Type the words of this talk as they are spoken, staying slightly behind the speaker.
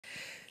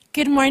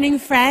Good morning,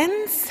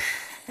 friends.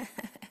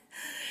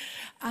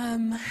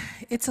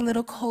 It's a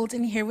little cold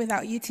in here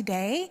without you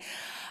today.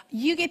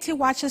 You get to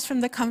watch us from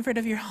the comfort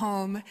of your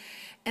home,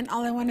 and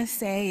all I want to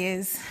say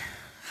is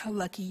how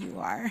lucky you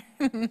are.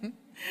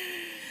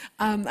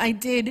 I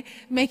did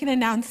make an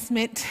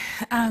announcement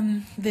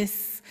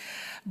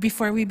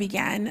before we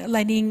began,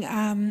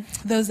 letting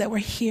those that were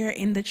here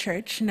in the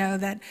church know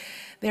that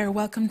they're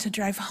welcome to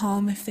drive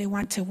home if they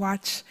want to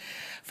watch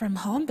from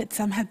home, but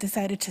some have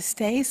decided to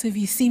stay. So if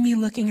you see me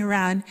looking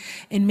around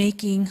and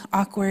making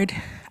awkward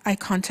eye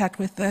contact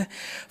with the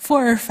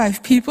 4 or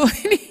 5 people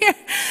in here,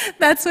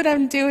 that's what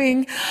I'm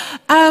doing.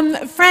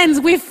 Friends,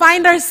 we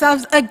find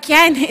ourselves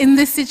again in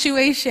this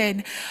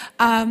situation.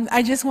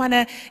 I just want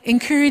to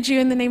encourage you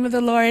in the name of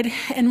the Lord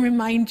and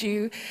remind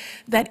you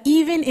that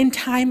even in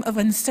time of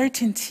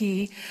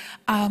uncertainty,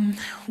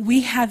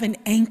 we have an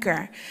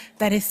anchor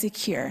that is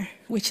secure,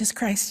 which is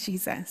Christ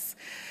Jesus.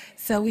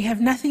 So we have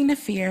nothing to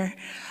fear.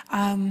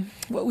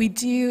 What we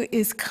do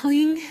is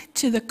cling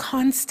to the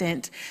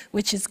constant,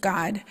 which is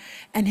God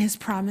and his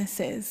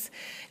promises,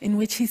 in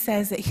which he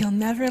says that he'll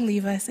never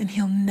leave us and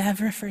he'll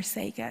never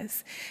forsake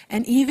us.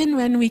 And even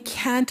when we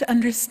can't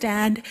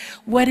understand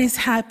what is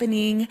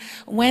happening,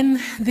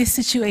 when this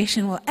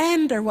situation will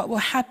end or what will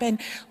happen,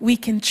 we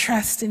can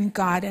trust in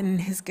God and in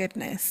his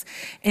goodness.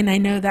 And I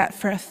know that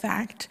for a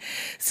fact.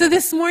 So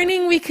this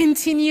morning we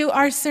continue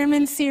our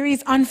sermon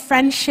series on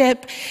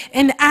friendship.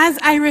 And as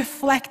I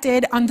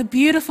reflected on the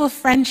beautiful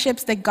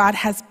friendships that God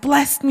has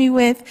blessed me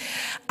with,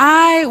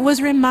 I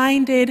was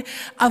reminded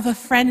of a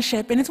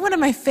friendship, and it's one of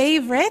my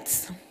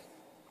favorites.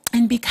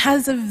 And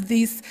because of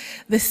the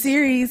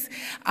series,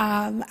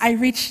 I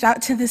reached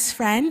out to this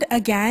friend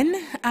again,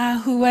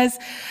 who was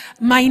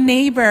my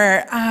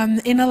neighbor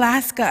in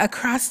Alaska,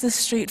 across the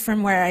street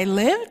from where I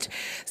lived.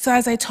 So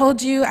as I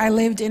told you, I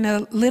lived in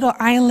a little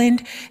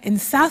island in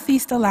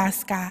southeast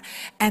Alaska,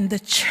 and the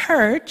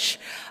church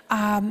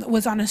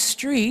was on a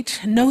street,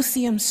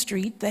 No-See-Um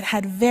Street, that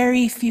had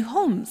very few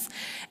homes.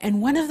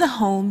 And one of the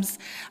homes,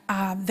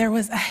 there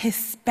was a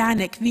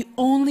Hispanic, the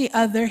only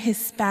other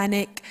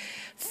Hispanic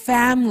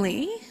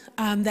family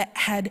that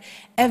had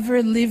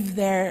ever lived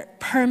there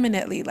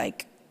permanently,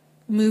 like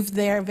moved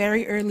there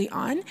very early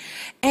on.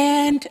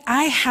 And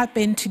I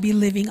happened to be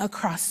living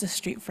across the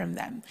street from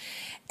them.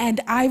 And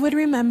I would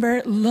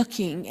remember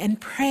looking and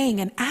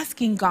praying and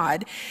asking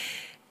God,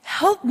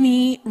 help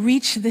me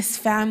reach this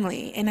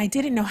family. And I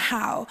didn't know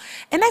how.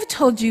 And I've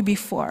told you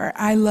before,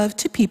 I love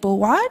to people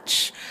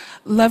watch,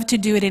 love to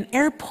do it in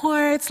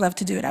airports, love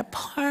to do it at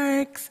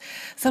parks.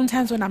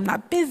 Sometimes when I'm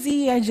not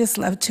busy, I just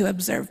love to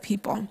observe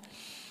people.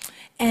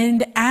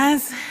 And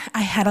as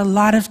I had a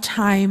lot of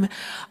time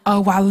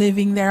while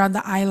living there on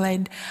the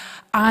island,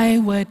 I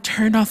would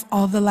turn off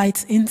all the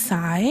lights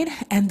inside,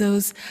 and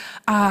those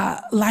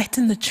lights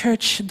in the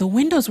church, the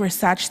windows were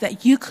such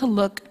that you could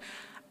look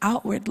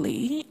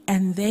outwardly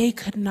and they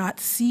could not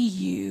see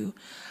you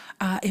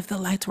if the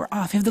lights were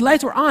off. If the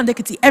lights were on, they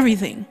could see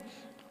everything.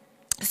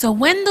 So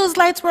when those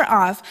lights were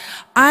off,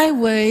 I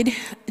would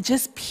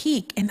just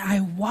peek, and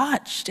I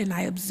watched and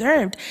I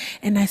observed,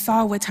 and I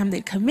saw what time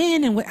they'd come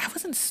in, and I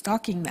wasn't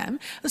stalking them.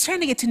 I was trying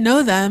to get to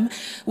know them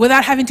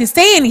without having to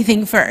say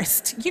anything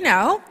first, you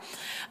know.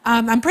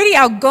 I'm pretty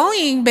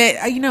outgoing, but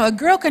a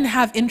girl can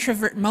have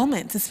introvert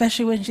moments,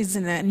 especially when she's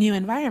in a new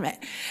environment.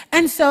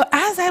 And so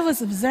as I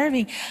was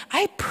observing,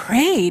 I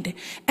prayed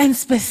and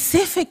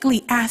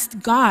specifically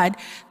asked God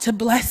to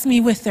bless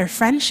me with their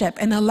friendship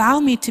and allow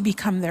me to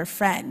become their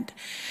friend.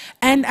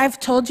 And I've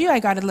told you I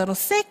got a little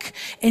sick,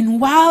 and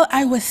while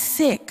I was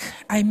sick,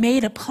 I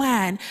made a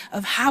plan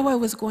of how I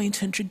was going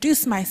to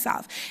introduce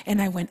myself.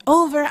 And I went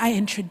over, I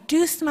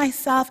introduced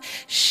myself,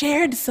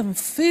 shared some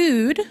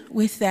food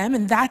with them,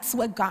 and that's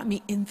what got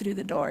me in through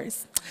the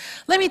doors.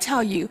 Let me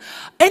tell you,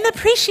 an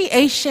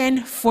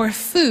appreciation for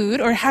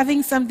food or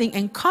having something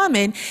in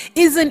common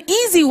is an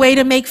easy way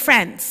to make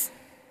friends.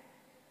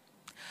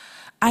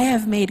 I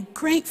have made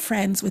great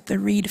friends with the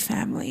Reed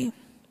family.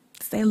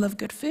 They love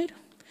good food.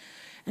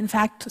 In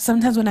fact,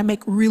 sometimes when I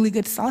make really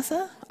good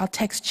salsa, I'll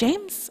text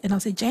James and I'll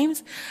say,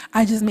 James,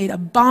 I just made a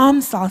bomb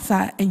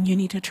salsa and you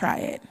need to try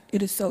it.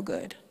 It is so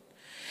good.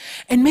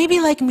 And maybe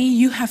like me,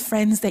 you have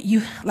friends that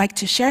you like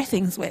to share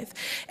things with.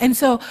 And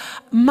so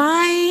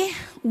my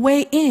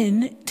way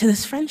in to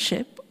this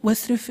friendship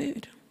was through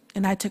food.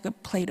 And I took a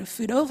plate of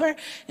food over,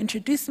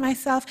 introduced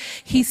myself.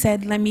 He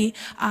said, let me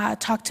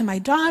talk to my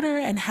daughter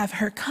and have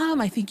her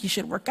come. I think you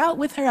should work out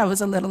with her. I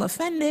was a little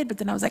offended, but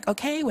then I was like,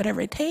 okay,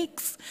 whatever it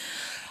takes.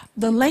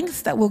 The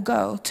lengths that will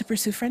go to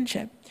pursue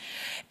friendship.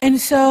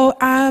 And so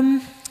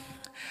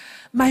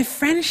my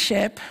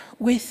friendship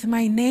with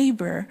my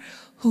neighbor,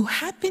 who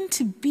happened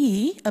to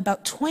be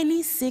about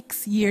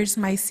 26 years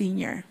my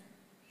senior,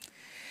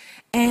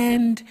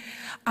 and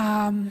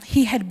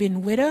he had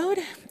been widowed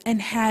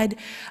and had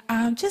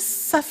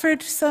just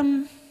suffered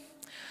some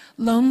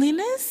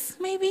loneliness,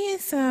 maybe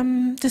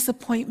some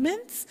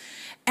disappointments,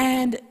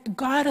 and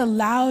God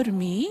allowed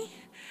me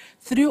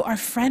through our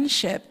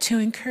friendship to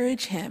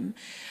encourage him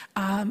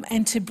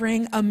and to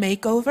bring a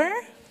makeover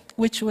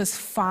which was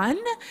fun.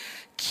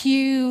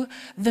 Cue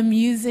the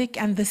music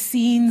and the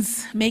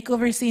scenes,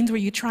 makeover scenes where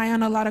you try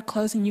on a lot of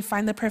clothes and you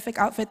find the perfect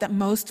outfit that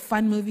most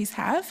fun movies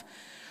have,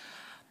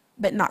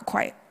 but not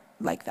quite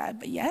like that,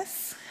 but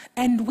yes.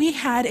 And we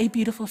had a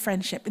beautiful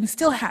friendship and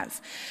still have.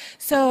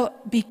 So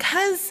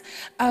because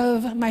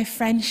of my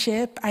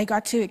friendship, I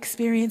got to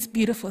experience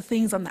beautiful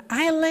things on the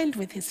island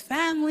with his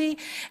family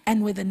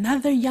and with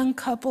another young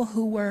couple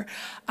who were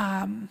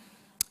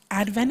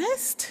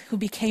Adventist, who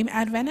became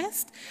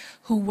Adventist,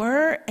 who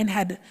were and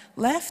had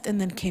left and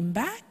then came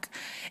back.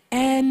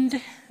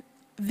 And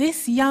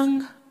this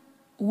young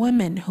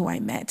woman who I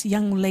met,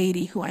 young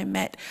lady who I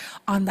met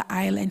on the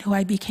island, who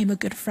I became a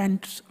good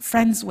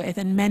friends with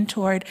and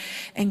mentored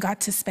and got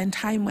to spend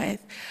time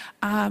with,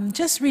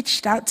 just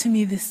reached out to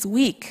me this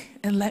week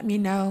and let me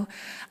know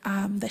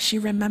that she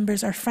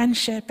remembers our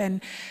friendship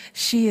and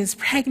she is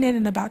pregnant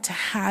and about to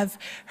have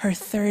her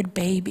third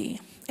baby.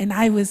 And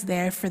I was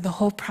there for the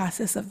whole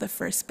process of the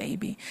first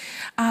baby.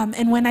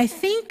 And when I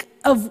think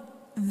of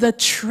the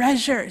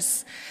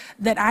treasures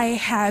that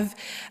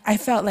I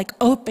felt like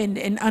opened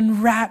and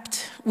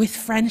unwrapped with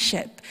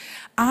friendship,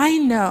 I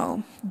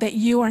know that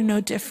you are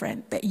no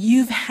different, that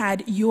you've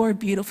had your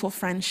beautiful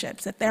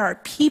friendships, that there are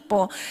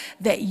people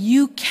that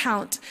you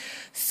count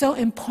so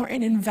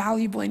important and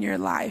valuable in your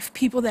life,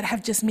 people that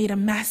have just made a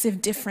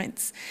massive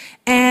difference.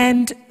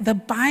 And the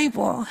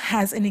Bible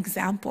has an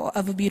example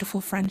of a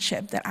beautiful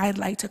friendship that I'd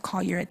like to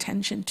call your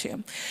attention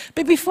to.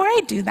 But before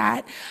I do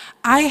that,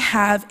 I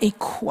have a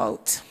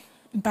quote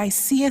by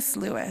C.S.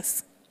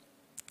 Lewis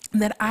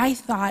that I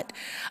thought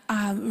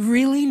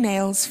really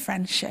nails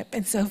friendship.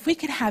 And so if we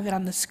could have it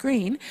on the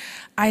screen,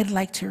 I'd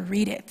like to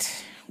read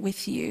it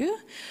with you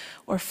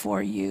or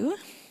for you.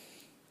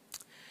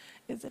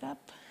 Is it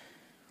up?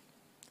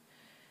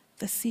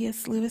 The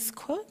C.S. Lewis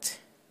quote.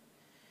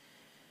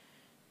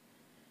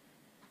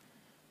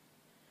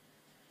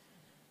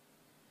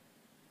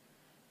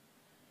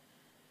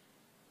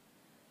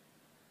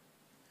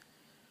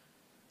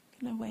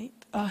 Gonna wait.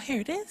 Oh,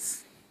 here it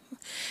is.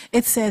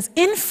 It says,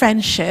 in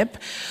friendship,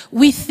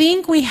 we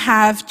think we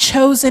have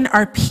chosen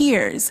our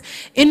peers.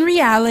 In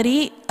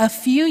reality, a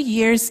few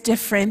years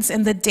difference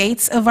in the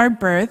dates of our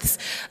births,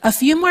 a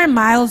few more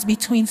miles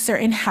between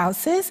certain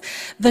houses,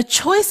 the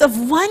choice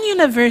of one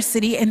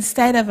university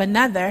instead of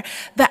another,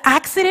 the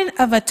accident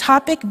of a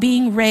topic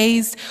being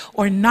raised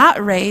or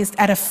not raised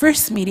at a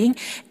first meeting,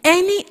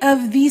 any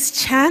of these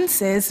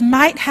chances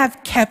might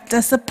have kept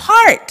us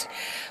apart.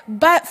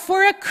 But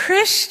for a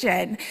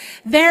Christian,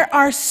 there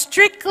are,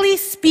 strictly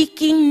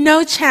speaking,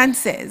 no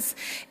chances.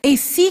 A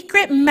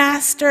secret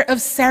master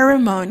of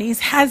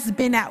ceremonies has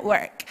been at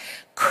work.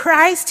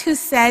 Christ, who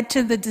said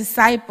to the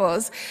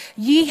disciples,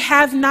 "Ye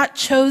have not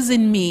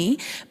chosen me,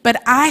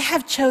 but I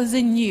have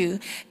chosen you,"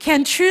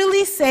 can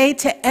truly say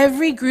to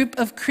every group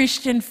of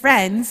Christian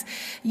friends,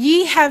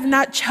 "Ye have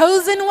not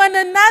chosen one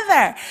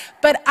another,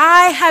 but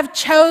I have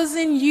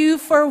chosen you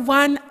for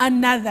one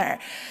another."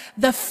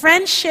 The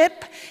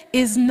friendship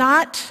is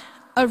not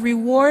a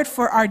reward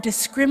for our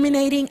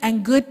discriminating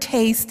and good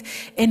taste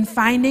in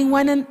finding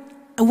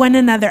one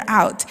another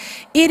out.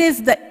 It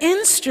is the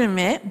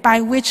instrument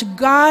by which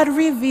God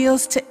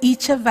reveals to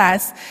each of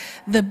us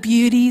the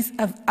beauties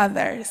of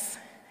others.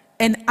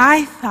 And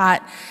I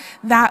thought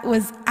that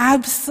was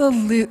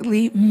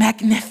absolutely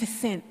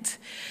magnificent.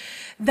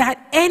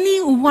 That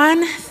any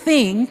one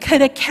thing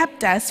could have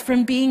kept us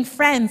from being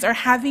friends or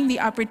having the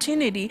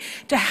opportunity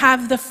to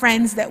have the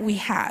friends that we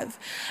have.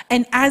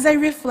 And as I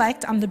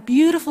reflect on the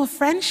beautiful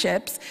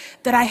friendships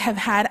that I have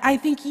had, I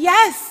think,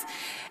 yes,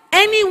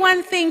 any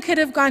one thing could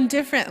have gone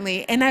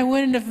differently and I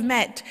wouldn't have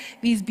met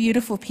these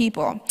beautiful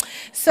people.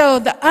 So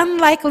the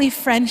unlikely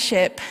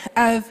friendship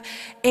of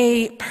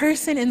a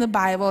person in the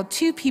Bible,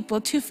 two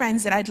people, two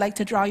friends that I'd like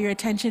to draw your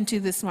attention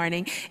to this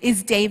morning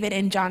is David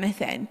and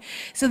Jonathan.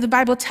 So the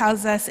Bible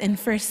tells us in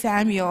 1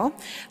 Samuel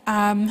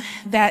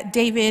that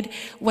David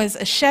was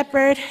a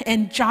shepherd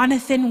and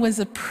Jonathan was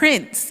a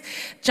prince.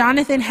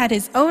 Jonathan had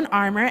his own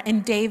armor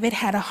and David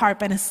had a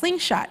harp and a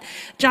slingshot.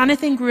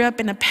 Jonathan grew up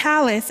in a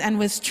palace and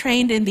was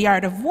trained in the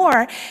art of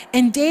war,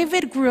 and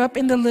David grew up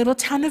in the little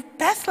town of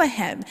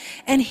Bethlehem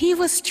and he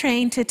was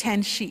trained to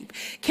tend sheep.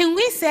 Can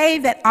we say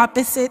that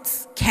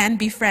opposites can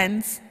be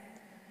friends?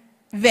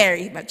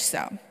 Very much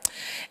so.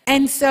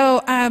 And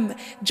so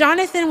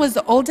Jonathan was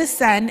the oldest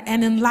son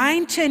and in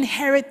line to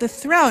inherit the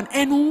throne.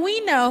 And we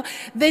know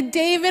that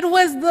David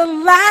was the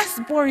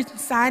last born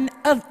son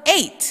of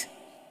 8.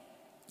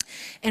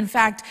 In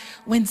fact,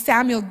 when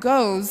Samuel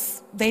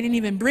goes, they didn't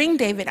even bring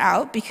David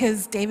out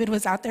because David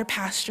was out there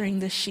pasturing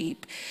the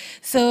sheep.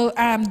 So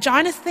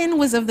Jonathan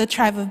was of the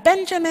tribe of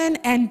Benjamin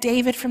and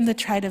David from the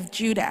tribe of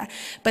Judah.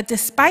 But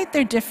despite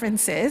their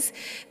differences,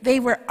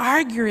 they were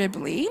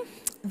arguably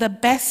the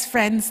best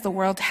friends the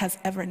world has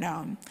ever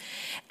known.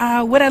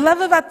 What I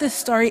love about this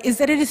story is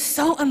that it is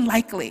so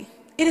unlikely.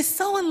 It is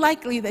so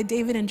unlikely that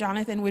David and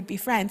Jonathan would be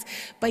friends,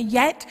 but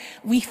yet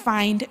we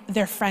find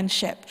their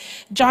friendship.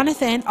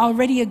 Jonathan,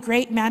 already a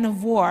great man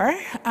of war,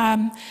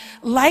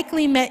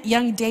 likely met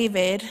young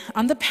David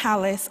on the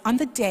palace on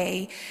the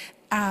day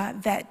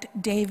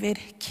that David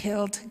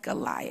killed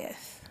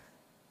Goliath.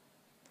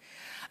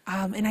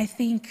 And I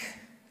think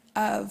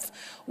of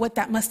what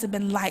that must have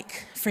been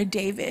like for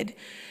David.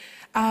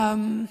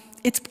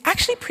 It's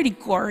actually pretty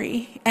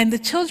gory, and the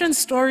children's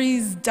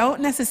stories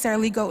don't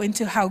necessarily go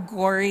into how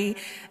gory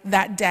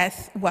that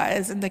death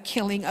was and the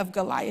killing of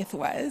Goliath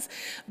was.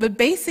 But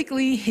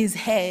basically, his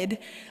head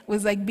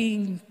was like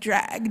being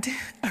dragged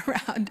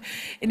around,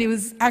 and it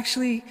was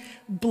actually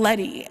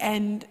bloody.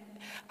 And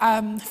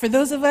for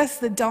those of us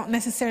that don't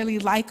necessarily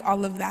like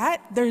all of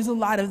that, there's a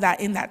lot of that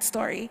in that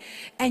story.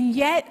 And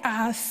yet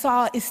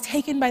Saul is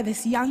taken by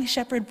this young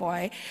shepherd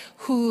boy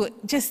who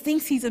just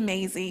thinks he's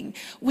amazing.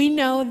 We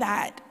know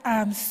that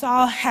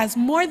Saul has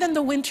more than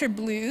the winter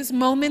blues,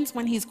 moments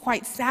when he's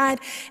quite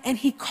sad, and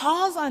he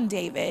calls on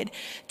David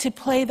to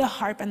play the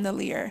harp and the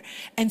lyre.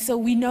 And so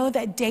we know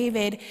that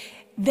David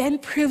then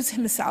proves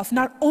himself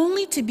not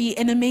only to be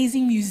an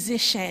amazing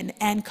musician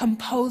and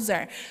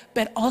composer,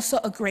 but also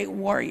a great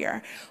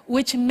warrior,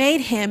 which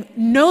made him,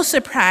 no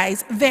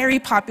surprise, very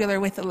popular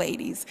with the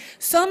ladies.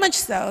 So much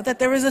so that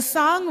there was a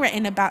song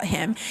written about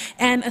him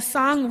and a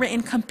song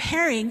written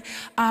comparing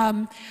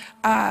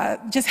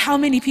just how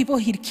many people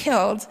he'd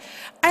killed.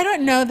 I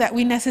don't know that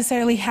we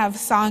necessarily have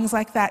songs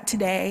like that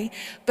today,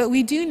 but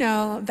we do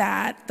know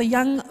that the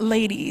young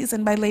ladies,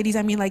 and by ladies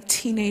I mean like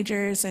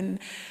teenagers and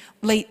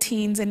late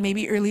teens and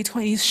maybe early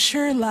 20s,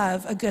 sure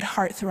love a good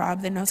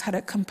heartthrob that knows how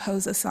to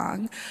compose a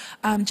song.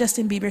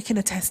 Justin Bieber can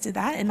attest to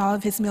that and all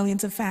of his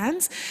millions of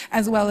fans,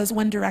 as well as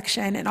One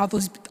Direction and all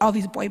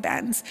these boy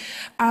bands.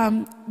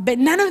 But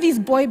none of these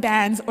boy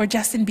bands or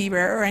Justin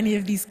Bieber or any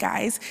of these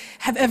guys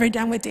have ever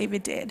done what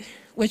David did,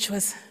 which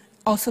was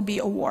also be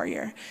a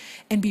warrior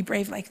and be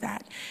brave like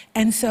that.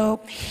 And so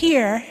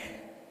here,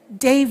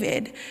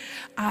 David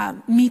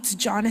meets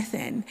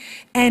Jonathan,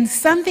 and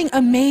something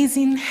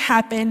amazing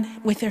happened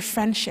with their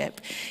friendship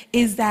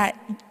is that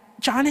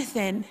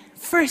Jonathan,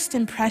 first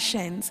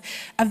impressions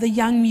of the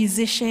young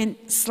musician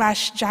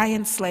 /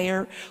 giant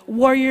slayer,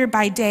 warrior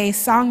by day,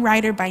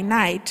 songwriter by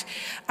night,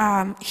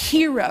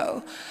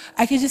 hero.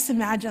 I could just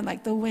imagine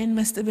like the wind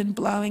must have been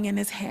blowing in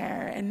his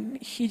hair, and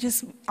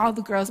all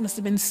the girls must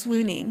have been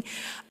swooning.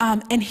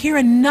 And here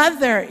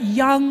another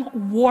young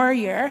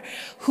warrior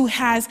who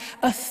has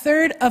a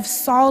third of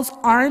Saul's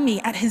army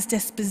at his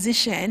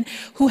disposition,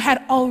 who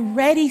had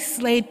already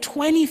slayed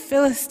 20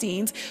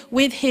 Philistines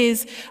with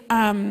his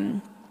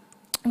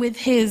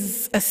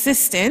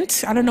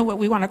assistant, I don't know what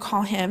we want to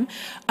call him,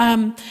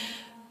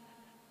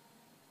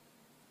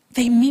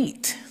 they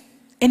meet.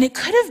 And it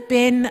could have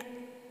been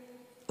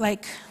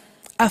like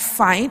a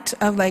fight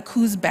of like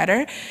who's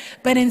better,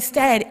 but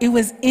instead it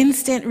was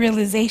instant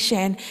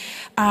realization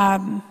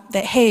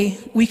that, hey,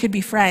 we could be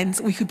friends,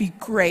 we could be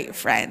great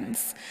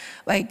friends.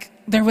 Like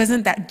there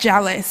wasn't that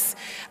jealous.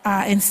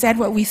 Instead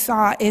what we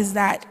saw is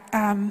that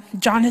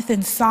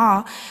Jonathan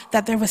saw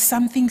that there was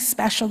something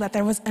special, that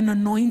there was an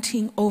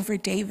anointing over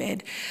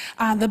David.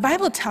 The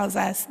Bible tells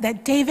us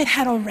that David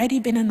had already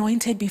been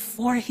anointed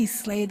before he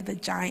slayed the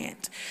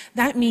giant.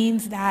 That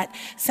means that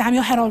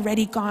Samuel had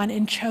already gone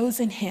and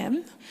chosen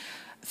him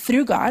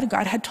through God.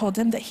 God had told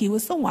him that he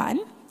was the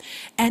one,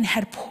 and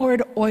had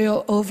poured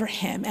oil over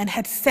him and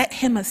had set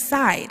him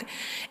aside.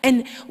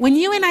 And when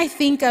you and I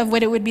think of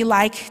what it would be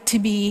like to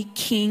be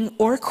king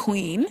or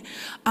queen,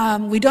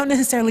 we don't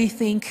necessarily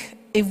think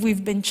if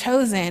we've been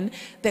chosen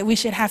that we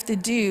should have to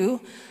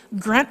do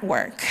grunt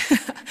work.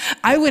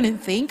 I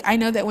wouldn't think. I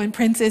know that when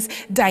Princess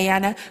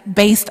Diana,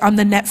 based on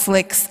the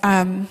Netflix,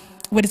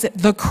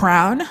 The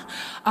Crown,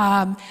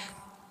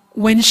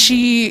 when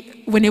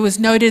it was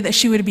noted that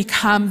she would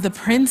become the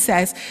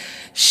princess,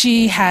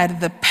 she had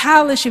the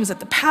palace, she was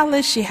at the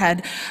palace, she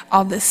had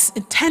all this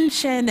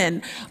attention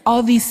and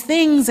all these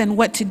things and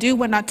what to do,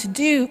 what not to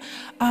do.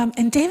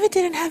 And David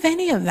didn't have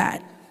any of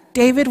that.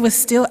 David was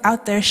still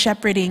out there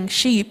shepherding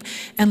sheep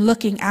and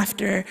looking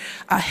after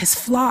his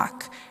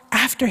flock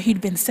after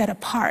he'd been set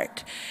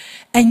apart.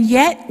 And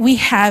yet we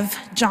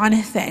have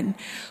Jonathan,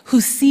 who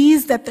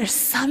sees that there's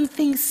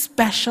something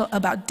special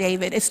about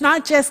David. It's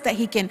not just that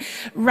he can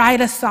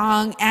write a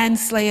song and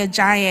slay a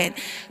giant,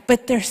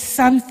 but there's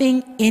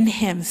something in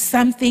him.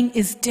 Something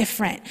is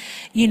different.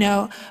 You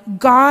know,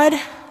 God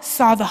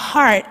saw the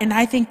heart, and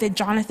I think that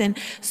Jonathan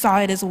saw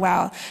it as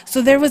well.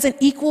 So there was an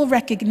equal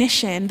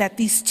recognition that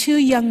these two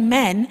young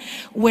men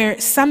were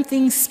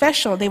something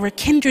special. They were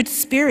kindred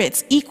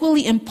spirits,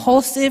 equally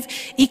impulsive,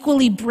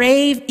 equally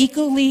brave,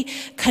 equally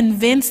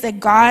convinced that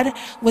God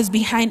was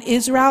behind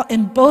Israel,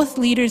 and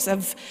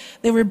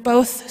they were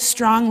both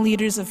strong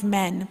leaders of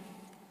men.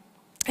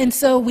 And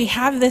so we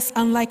have this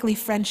unlikely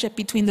friendship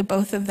between the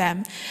both of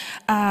them.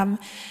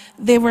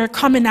 There were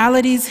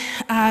commonalities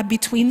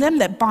between them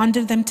that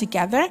bonded them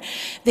together.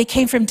 They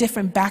came from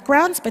different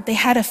backgrounds, but they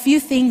had a few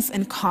things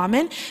in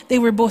common. They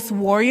were both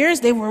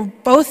warriors. They were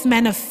both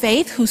men of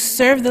faith who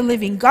served the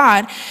living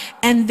God,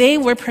 and they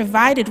were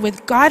provided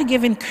with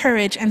God-given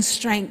courage and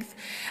strength.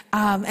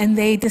 And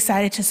they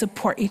decided to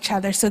support each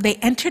other. So they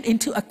entered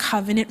into a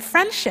covenant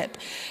friendship.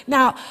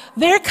 Now,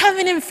 their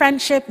covenant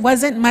friendship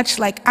wasn't much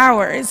like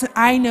ours.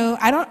 I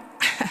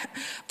I'm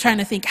trying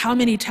to think how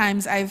many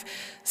times I've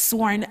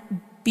sworn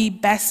be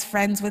best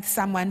friends with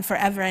someone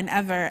forever and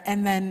ever,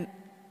 and then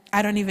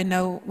I don't even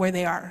know where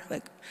they are.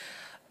 Like,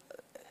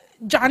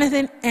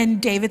 Jonathan and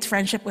David's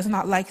friendship was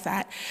not like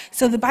that.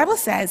 So the Bible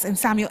says in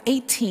Samuel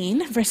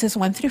 18, verses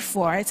 1 through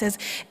 4, it says,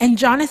 "And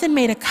Jonathan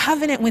made a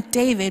covenant with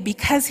David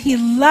because he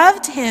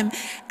loved him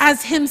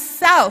as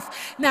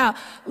himself." Now,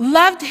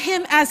 loved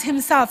him as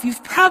himself.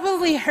 You've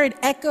probably heard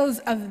echoes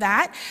of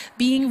that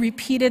being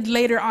repeated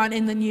later on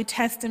in the New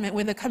Testament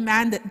with a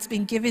command that's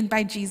been given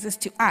by Jesus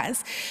to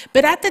us.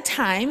 But at the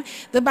time,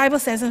 the Bible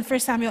says in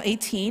 1 Samuel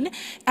 18,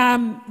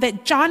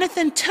 that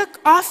Jonathan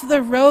took off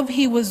the robe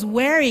he was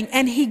wearing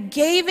and he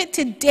gave it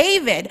to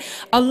David,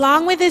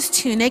 along with his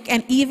tunic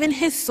and even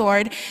his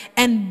sword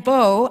and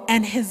bow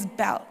and his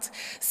belt.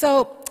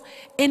 So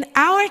in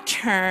our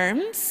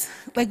terms,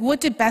 like, what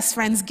did best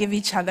friends give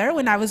each other?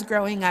 When I was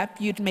growing up,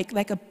 you'd make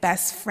like a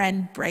best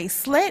friend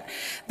bracelet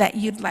that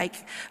you'd like,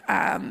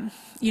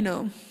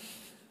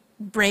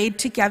 braid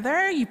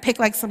together. You pick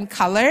like some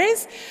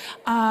colors,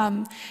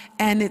 and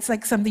it's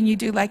like something you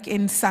do like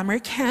in summer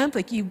camp,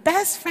 like you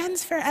best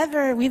friends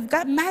forever, we've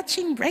got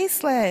matching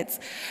bracelets.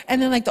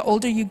 And then like the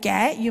older you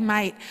get, you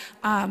might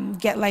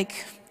get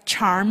like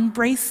charm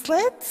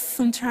bracelets.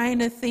 I'm trying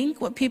to think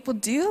what people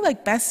do,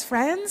 like best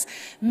friends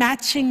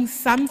matching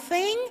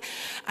something.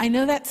 I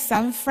know that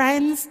some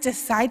friends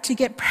decide to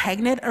get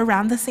pregnant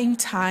around the same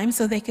time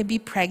so they could be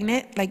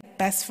pregnant, like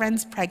best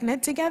friends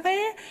pregnant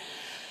together.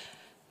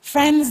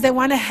 Friends that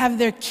want to have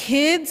their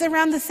kids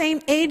around the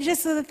same ages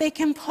so that they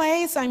can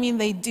play. So, I mean,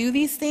 they do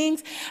these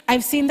things.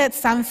 I've seen that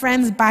some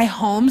friends buy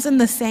homes in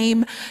the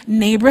same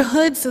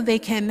neighborhood so they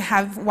can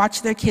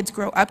watch their kids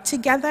grow up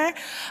together.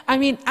 I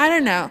mean, I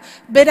don't know.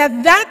 But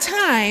at that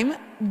time,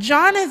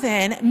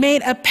 Jonathan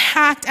made a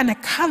pact and a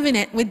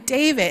covenant with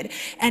David.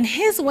 And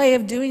his way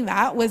of doing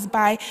that was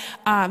by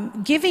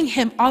giving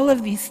him all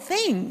of these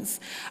things.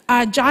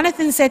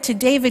 Jonathan said to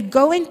David,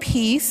 "Go in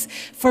peace,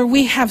 for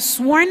we have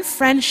sworn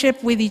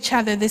friendship with each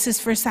other." This is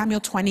 1 Samuel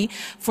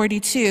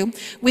 20:42.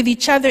 "With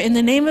each other in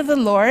the name of the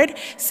Lord,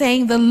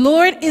 saying, 'The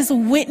Lord is a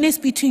witness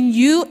between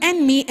you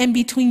and me and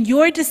between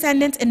your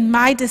descendants and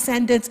my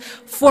descendants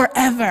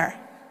forever.'"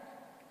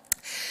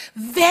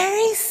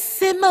 Very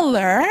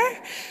similar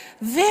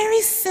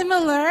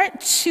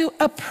to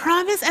a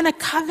promise and a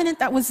covenant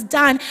that was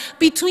done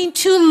between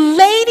two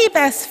lady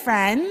best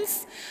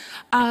friends,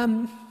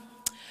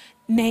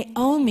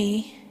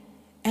 Naomi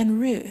and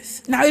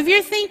Ruth. Now, if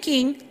you're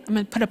thinking, I'm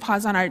going to put a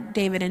pause on our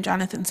David and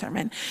Jonathan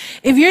sermon.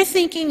 If you're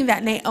thinking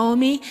that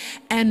Naomi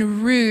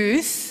and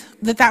Ruth,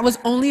 that was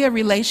only a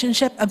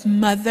relationship of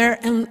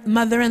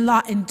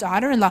mother-in-law and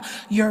daughter-in-law,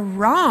 you're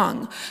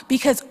wrong.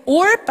 Because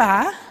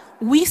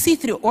we see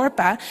through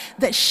Orpah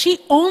that she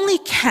only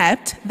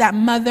kept that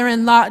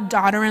mother-in-law,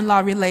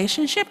 daughter-in-law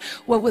relationship,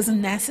 what was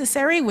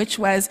necessary, which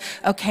was,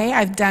 okay,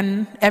 I've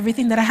done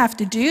everything that I have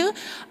to do.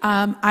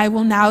 I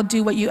will now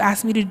do what you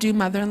asked me to do,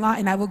 mother-in-law,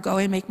 and I will go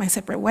and make my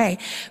separate way.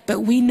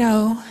 But we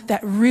know that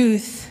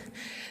Ruth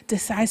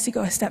decides to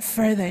go a step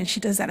further, and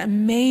she does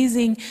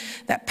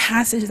that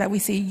passage that we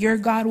see, your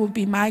God will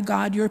be my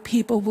God, your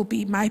people will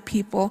be my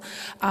people,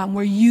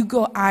 where you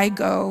go, I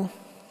go,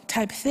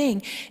 type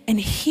thing.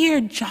 And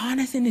here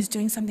Jonathan is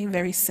doing something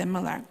very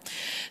similar.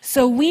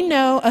 So we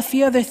know a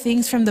few other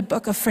things from the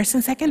book of 1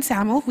 and 2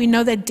 Samuel. We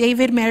know that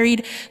David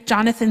married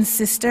Jonathan's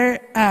sister,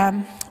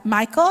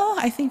 Michal,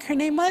 I think her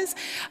name was,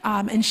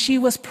 and she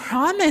was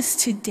promised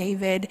to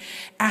David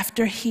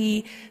after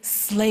he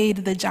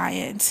slayed the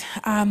giant.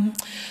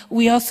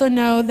 We also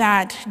know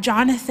that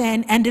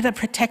Jonathan ended up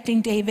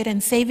protecting David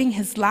and saving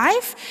his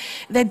life,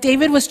 that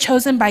David was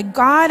chosen by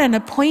God and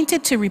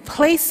appointed to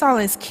replace Saul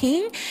as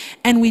king,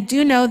 and we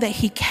do know that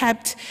he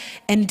kept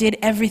and did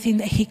everything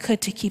that he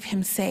could to keep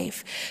him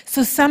safe.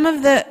 So some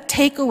of the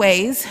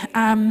takeaways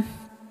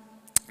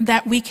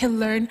that we can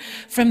learn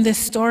from this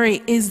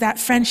story is that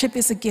friendship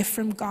is a gift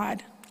from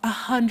God,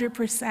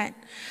 100%.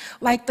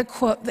 Like the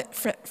quote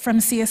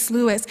from C.S.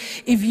 Lewis,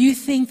 if you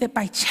think that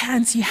by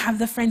chance you have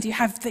the friends you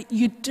have, that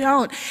you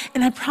don't.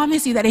 And I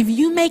promise you that if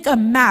you make a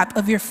map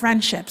of your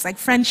friendships, like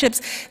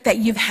friendships that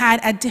you've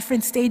had at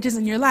different stages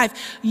in your life,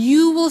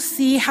 you will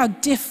see how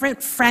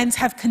different friends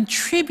have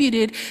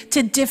contributed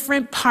to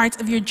different parts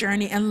of your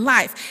journey in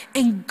life.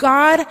 And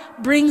God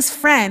brings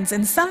friends,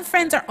 and some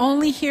friends are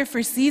only here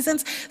for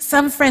seasons,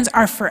 some friends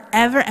are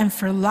forever and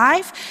for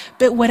life,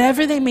 but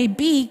whatever they may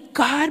be,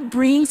 God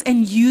brings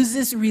and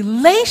uses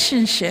relationships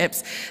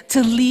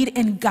to lead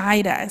and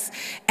guide us.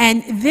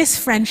 And this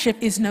friendship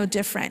is no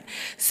different.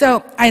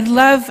 So I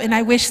love and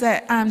I wish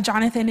that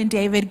Jonathan and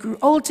David grew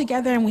old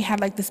together and we had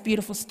like this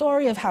beautiful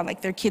story of how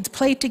like their kids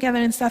played together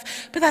and stuff,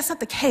 but that's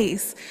not the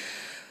case.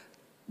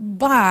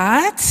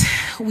 But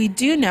we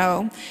do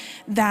know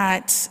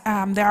that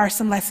there are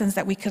some lessons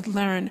that we could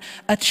learn.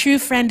 A true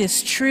friend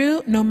is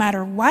true no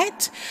matter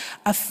what.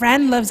 A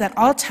friend loves at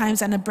all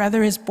times, and a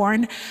brother is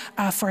born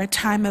for a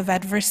time of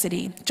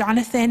adversity.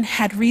 Jonathan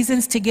had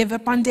reasons to give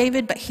up on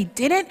David, but he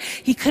didn't.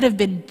 He could have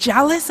been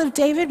jealous of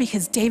David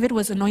because David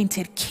was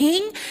anointed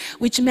king,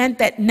 which meant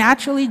that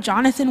naturally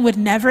Jonathan would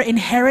never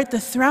inherit the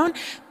throne,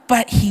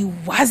 but he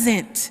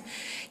wasn't.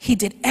 He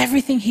did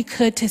everything he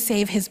could to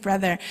save his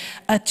brother.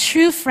 A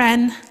true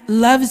friend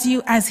loves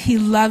you as he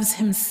loves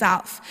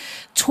himself.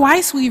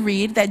 Twice we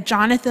read that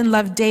Jonathan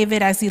loved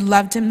David as he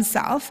loved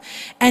himself.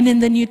 And in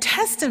the New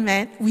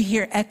Testament, we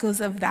hear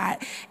echoes of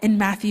that in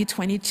Matthew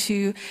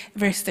 22,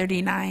 verse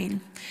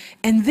 39.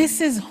 And this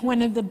is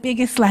one of the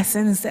biggest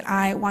lessons that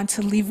I want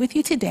to leave with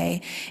you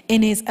today.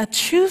 And is a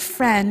true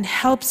friend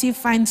helps you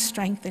find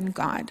strength in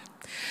God.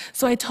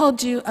 So I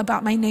told you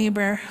about my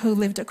neighbor who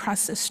lived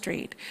across the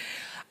street.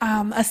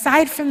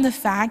 Aside from the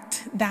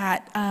fact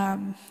that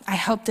I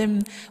helped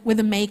him with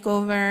a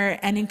makeover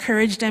and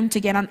encouraged him to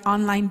get on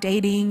online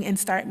dating and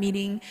start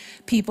meeting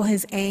people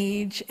his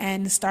age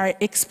and start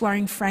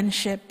exploring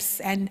friendships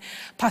and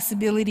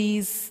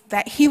possibilities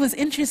that he was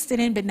interested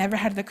in but never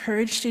had the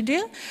courage to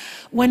do,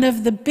 one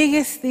of the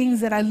biggest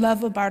things that I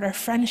love about our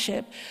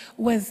friendship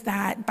was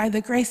that by the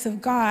grace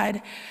of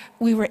God,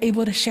 we were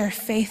able to share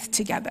faith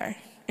together.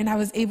 And I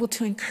was able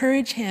to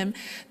encourage him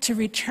to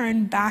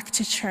return back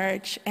to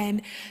church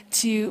and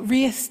to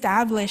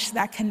reestablish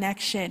that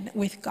connection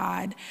with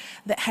God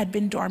that had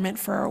been dormant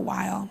for a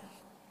while.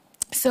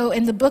 So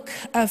in the book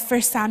of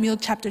 1 Samuel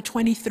chapter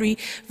 23,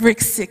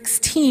 verse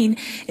 16,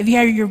 if you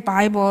have your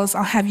Bibles,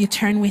 I'll have you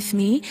turn with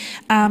me.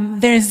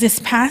 There's this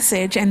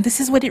passage, and this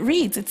is what it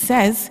reads. It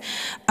says,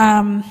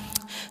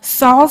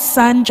 Saul's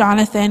son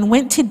Jonathan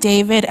went to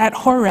David at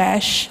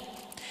Horesh,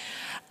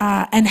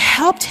 and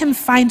helped him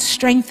find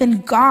strength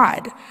in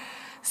God.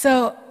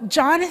 So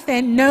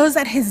Jonathan knows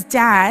that his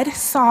dad,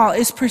 Saul,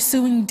 is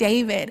pursuing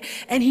David.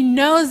 And he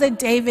knows that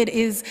David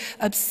is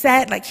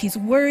upset, like he's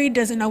worried,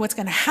 doesn't know what's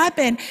going to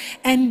happen.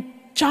 And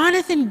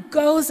Jonathan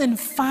goes and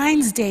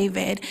finds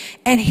David,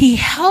 and he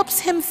helps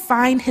him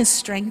find his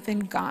strength in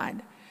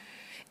God.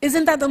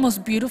 Isn't that the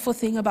most beautiful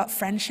thing about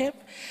friendship?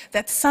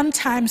 That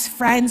sometimes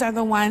friends are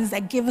the ones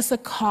that give us a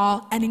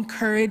call and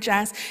encourage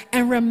us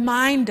and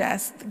remind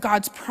us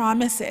God's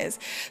promises.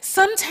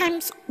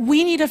 Sometimes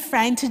we need a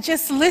friend to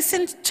just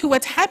listen to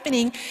what's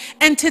happening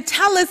and to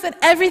tell us that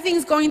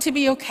everything's going to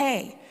be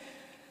okay.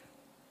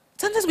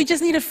 Sometimes we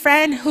just need a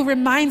friend who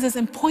reminds us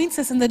and points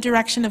us in the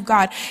direction of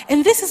God.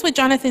 And this is what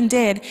Jonathan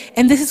did.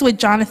 And this is what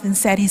Jonathan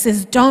said. He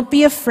says, "Don't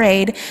be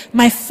afraid.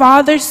 My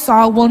father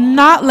Saul will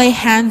not lay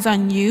hands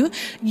on you.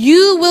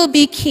 You will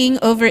be king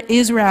over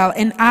Israel,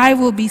 and I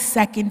will be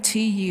second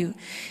to you.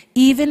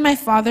 Even my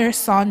father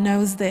Saul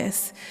knows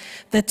this."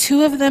 The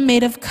two of them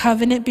made a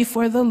covenant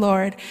before the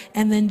Lord,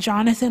 and then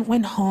Jonathan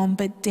went home,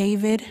 but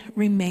David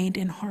remained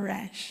in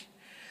Horesh.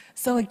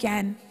 So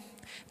again,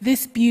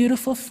 this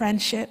beautiful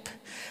friendship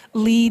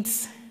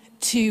leads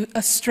to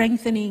a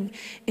strengthening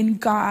in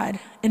God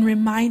and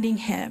reminding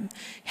him,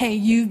 hey,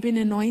 you've been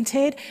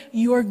anointed,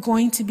 you're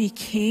going to be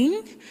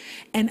king,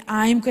 and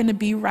I'm going to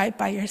be right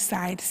by your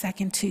side,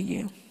 second to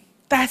you.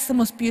 That's the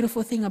most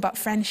beautiful thing about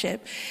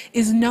friendship,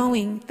 is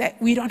knowing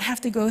that we don't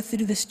have to go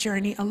through this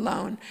journey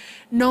alone,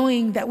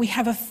 knowing that we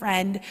have a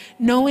friend,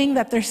 knowing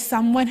that there's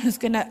someone who's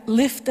going to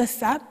lift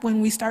us up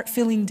when we start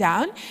feeling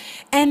down.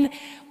 And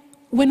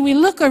when we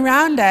look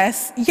around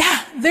us,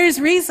 yeah,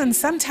 there's reasons.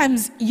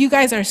 Sometimes you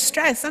guys are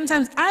stressed.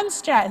 Sometimes I'm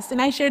stressed.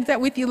 And I shared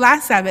that with you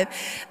last Sabbath,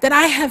 that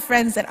I have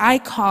friends that I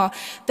call,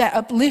 that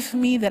uplift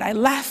me, that I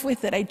laugh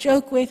with, that I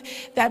joke with,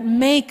 that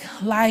make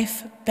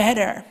life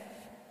better.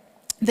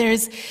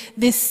 There's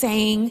this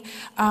saying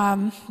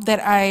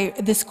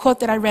this quote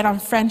that I read on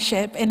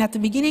friendship. And at the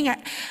beginning,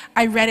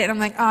 I read it. I'm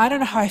like, oh, I don't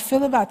know how I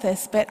feel about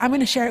this, but I'm going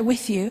to share it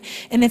with you.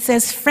 And it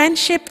says,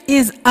 friendship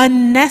is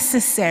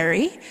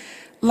unnecessary,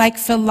 like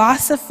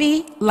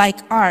philosophy, like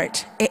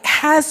art. It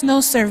has no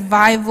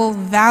survival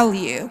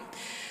value.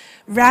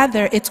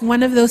 Rather, it's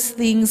one of those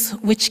things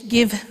which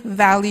give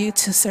value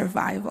to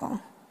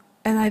survival.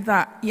 And I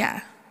thought,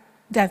 yeah,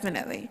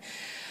 definitely.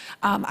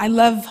 I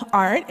love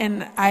art,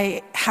 and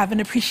I have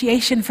an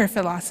appreciation for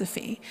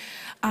philosophy.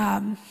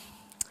 I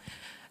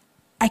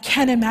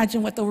can't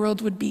imagine what the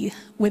world would be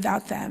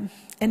without them.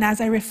 And as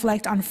I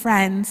reflect on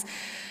friends,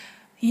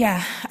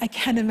 yeah, I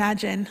can't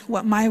imagine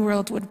what my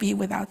world would be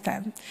without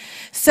them.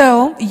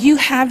 So you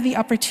have the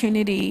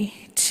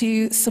opportunity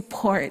to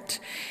support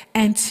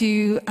and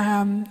to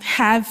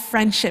have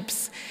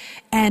friendships,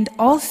 and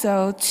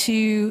also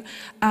to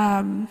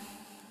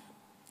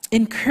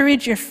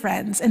encourage your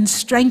friends and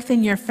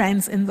strengthen your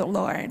friends in the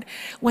Lord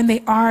when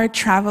they are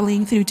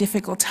traveling through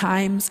difficult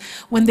times,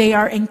 when they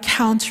are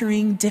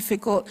encountering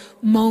difficult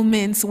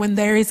moments, when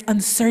there is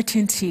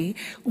uncertainty.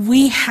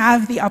 We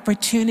have the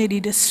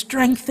opportunity to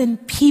strengthen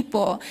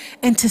people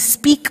and to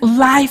speak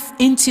life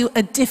into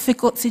a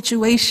difficult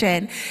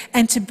situation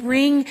and to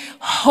bring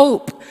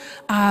hope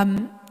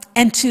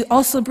and to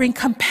also bring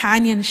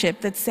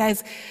companionship that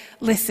says,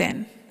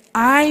 listen,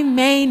 I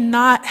may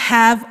not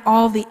have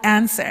all the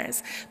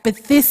answers, but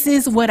this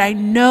is what I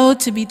know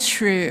to be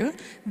true,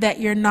 that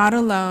you're not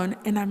alone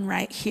and I'm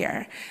right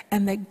here,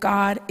 and that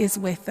God is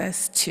with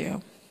us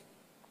too.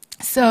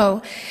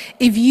 So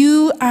if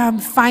you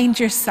find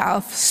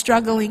yourself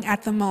struggling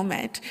at the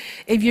moment,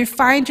 if you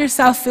find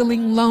yourself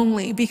feeling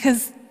lonely,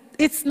 because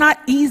it's not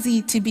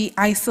easy to be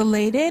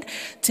isolated,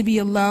 to be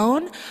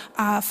alone.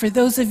 For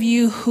those of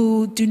you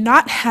who do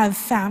not have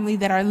family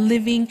that are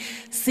living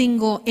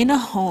single in a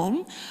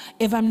home,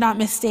 if I'm not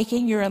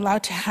mistaken, you're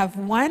allowed to have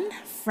one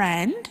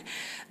friend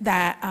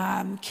that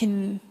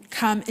can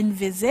come and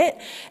visit.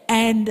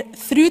 And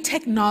through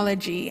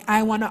technology,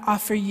 I want to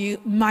offer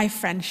you my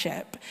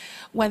friendship,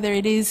 whether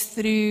it is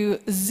through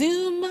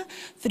Zoom,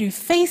 through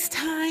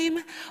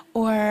FaceTime,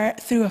 or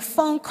through a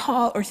phone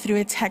call, or through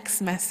a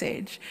text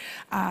message.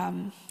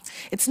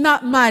 It's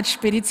not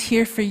much, but it's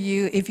here for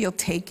you if you'll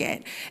take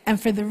it.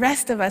 And for the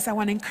rest of us, I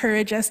want to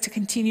encourage us to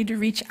continue to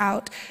reach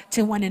out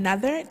to one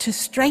another, to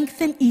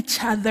strengthen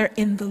each other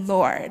in the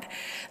Lord,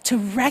 to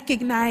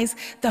recognize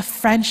the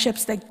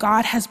friendships that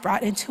God has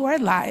brought into our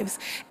lives,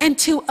 and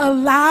to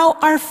allow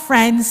our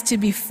friends to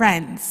be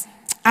friends.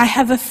 I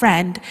have a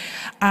friend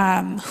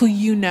who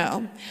you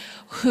know,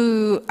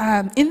 who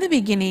in the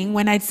beginning,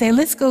 when I'd say,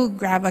 let's go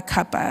grab a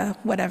cuppa,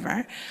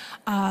 whatever,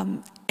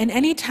 and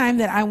any time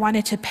that I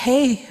wanted to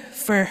pay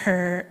for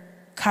her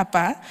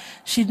cuppa,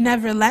 she'd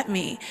never let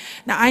me.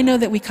 Now, I know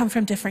that we come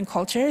from different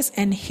cultures,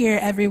 and here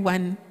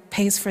everyone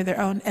pays for their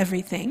own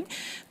everything.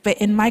 But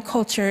in my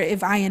culture,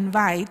 if I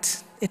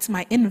invite, it's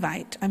my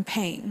invite, I'm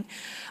paying.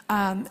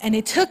 And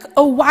it took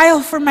a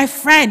while for my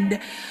friend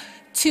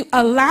to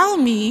allow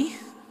me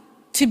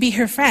to be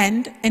her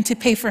friend and to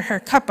pay for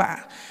her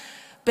cuppa.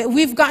 But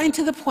we've gotten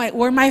to the point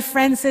where my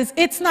friend says,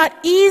 it's not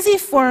easy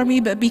for me,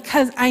 but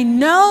because I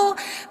know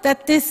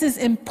that this is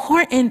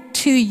important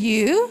to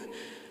you,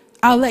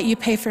 I'll let you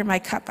pay for my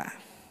cuppa.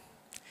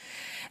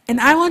 And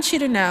I want you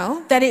to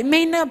know that it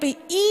may not be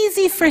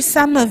easy for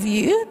some of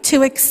you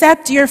to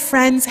accept your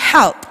friend's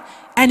help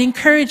and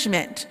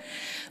encouragement,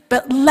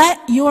 but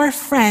let your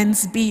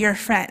friends be your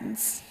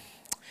friends.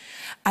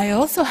 I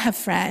also have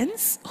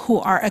friends who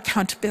are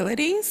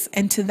accountabilities,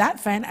 and to that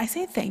friend, I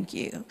say thank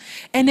you.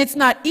 And it's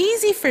not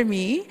easy for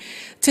me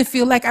to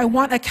feel like I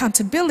want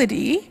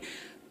accountability,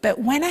 but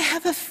when I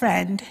have a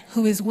friend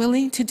who is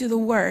willing to do the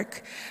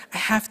work, I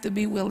have to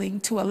be willing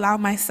to allow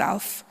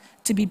myself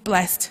to be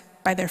blessed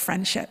by their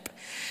friendship.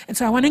 And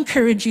so I want to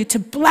encourage you to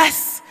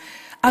bless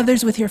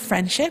others with your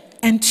friendship,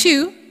 and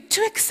to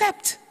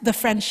accept the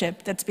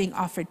friendship that's being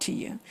offered to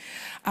you.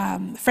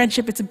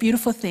 Friendship, it's a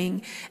beautiful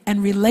thing,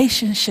 and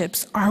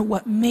relationships are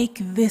what make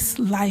this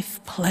life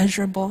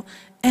pleasurable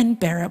and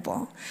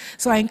bearable.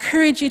 So I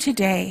encourage you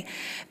today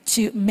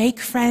to make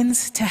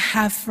friends, to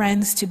have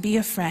friends, to be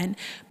a friend,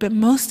 but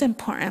most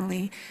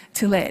importantly,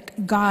 to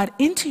let God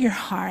into your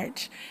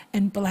heart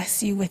and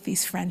bless you with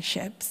these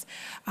friendships.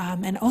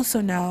 And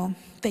also know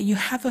that you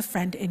have a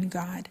friend in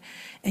God,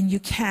 and you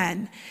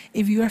can,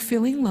 if you are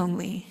feeling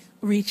lonely,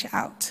 reach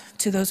out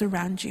to those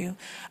around you.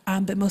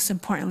 But most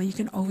importantly, you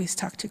can always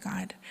talk to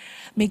God.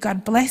 May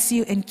God bless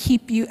you and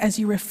keep you as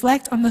you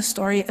reflect on the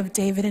story of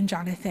David and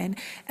Jonathan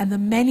and the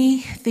many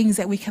things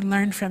that we can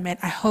learn from it.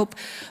 I hope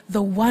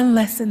the one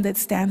lesson that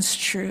stands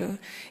true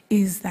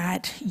is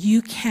that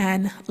you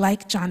can,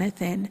 like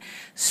Jonathan,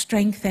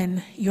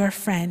 strengthen your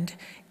friend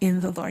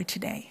in the Lord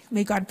today.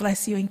 May God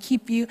bless you and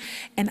keep you.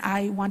 And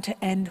I want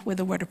to end with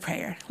a word of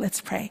prayer.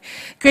 Let's pray.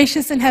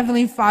 Gracious and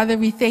Heavenly Father,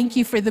 we thank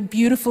you for the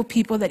beautiful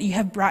people that you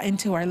have brought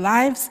into our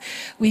lives.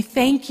 We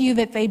thank you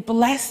that they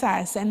bless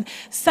us. And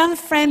some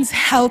friends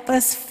help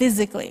us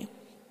physically.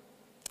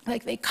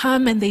 Like they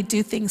come and they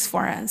do things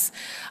for us,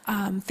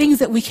 things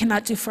that we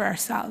cannot do for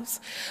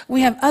ourselves.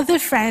 We have other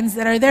friends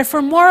that are there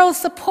for moral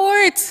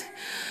support.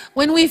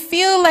 When we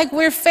feel like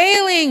we're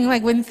failing,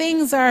 like when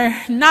things are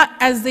not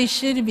as they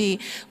should be,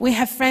 we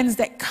have friends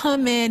that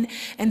come in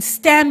and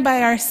stand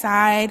by our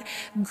side,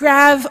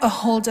 grab a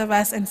hold of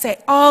us and say,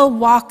 I'll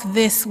walk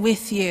this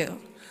with you.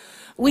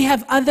 We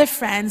have other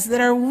friends that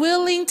are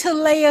willing to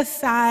lay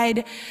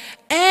aside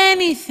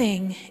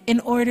anything in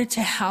order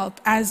to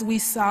help, as we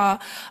saw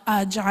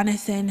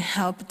Jonathan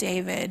help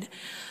David.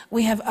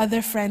 We have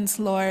other friends,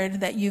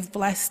 Lord, that you've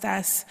blessed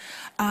us,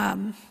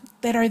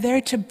 that are there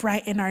to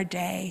brighten our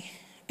day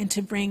and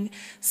to bring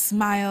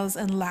smiles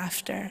and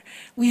laughter.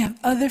 We have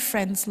other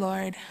friends,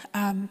 Lord,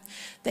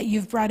 that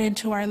you've brought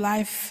into our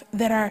life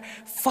that are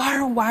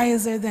far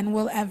wiser than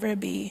we'll ever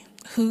be,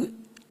 who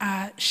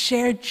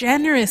share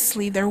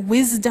generously their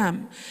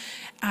wisdom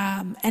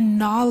and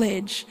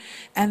knowledge,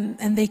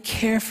 and they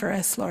care for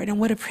us, Lord. And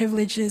what a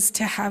privilege it is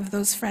to have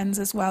those friends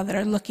as well that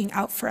are looking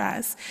out for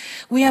us.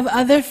 We have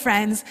other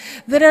friends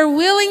that are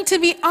willing to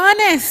be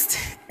honest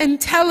and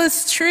tell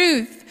us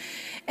truth.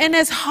 And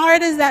as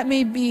hard as that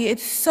may be,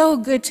 it's so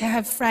good to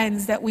have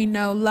friends that we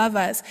know love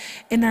us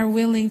and are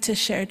willing to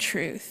share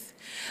truth.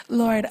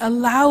 Lord,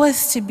 allow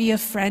us to be a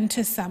friend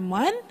to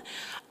someone,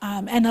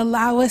 and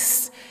allow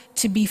us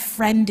to be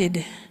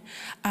friended.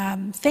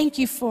 Thank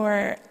you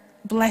for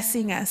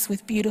blessing us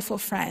with beautiful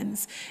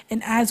friends.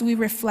 And as we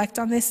reflect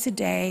on this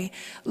today,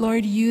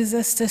 Lord, use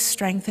us to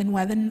strengthen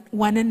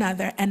one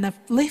another and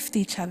uplift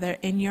each other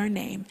in your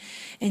name.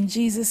 In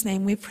Jesus'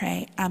 name we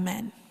pray.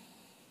 Amen.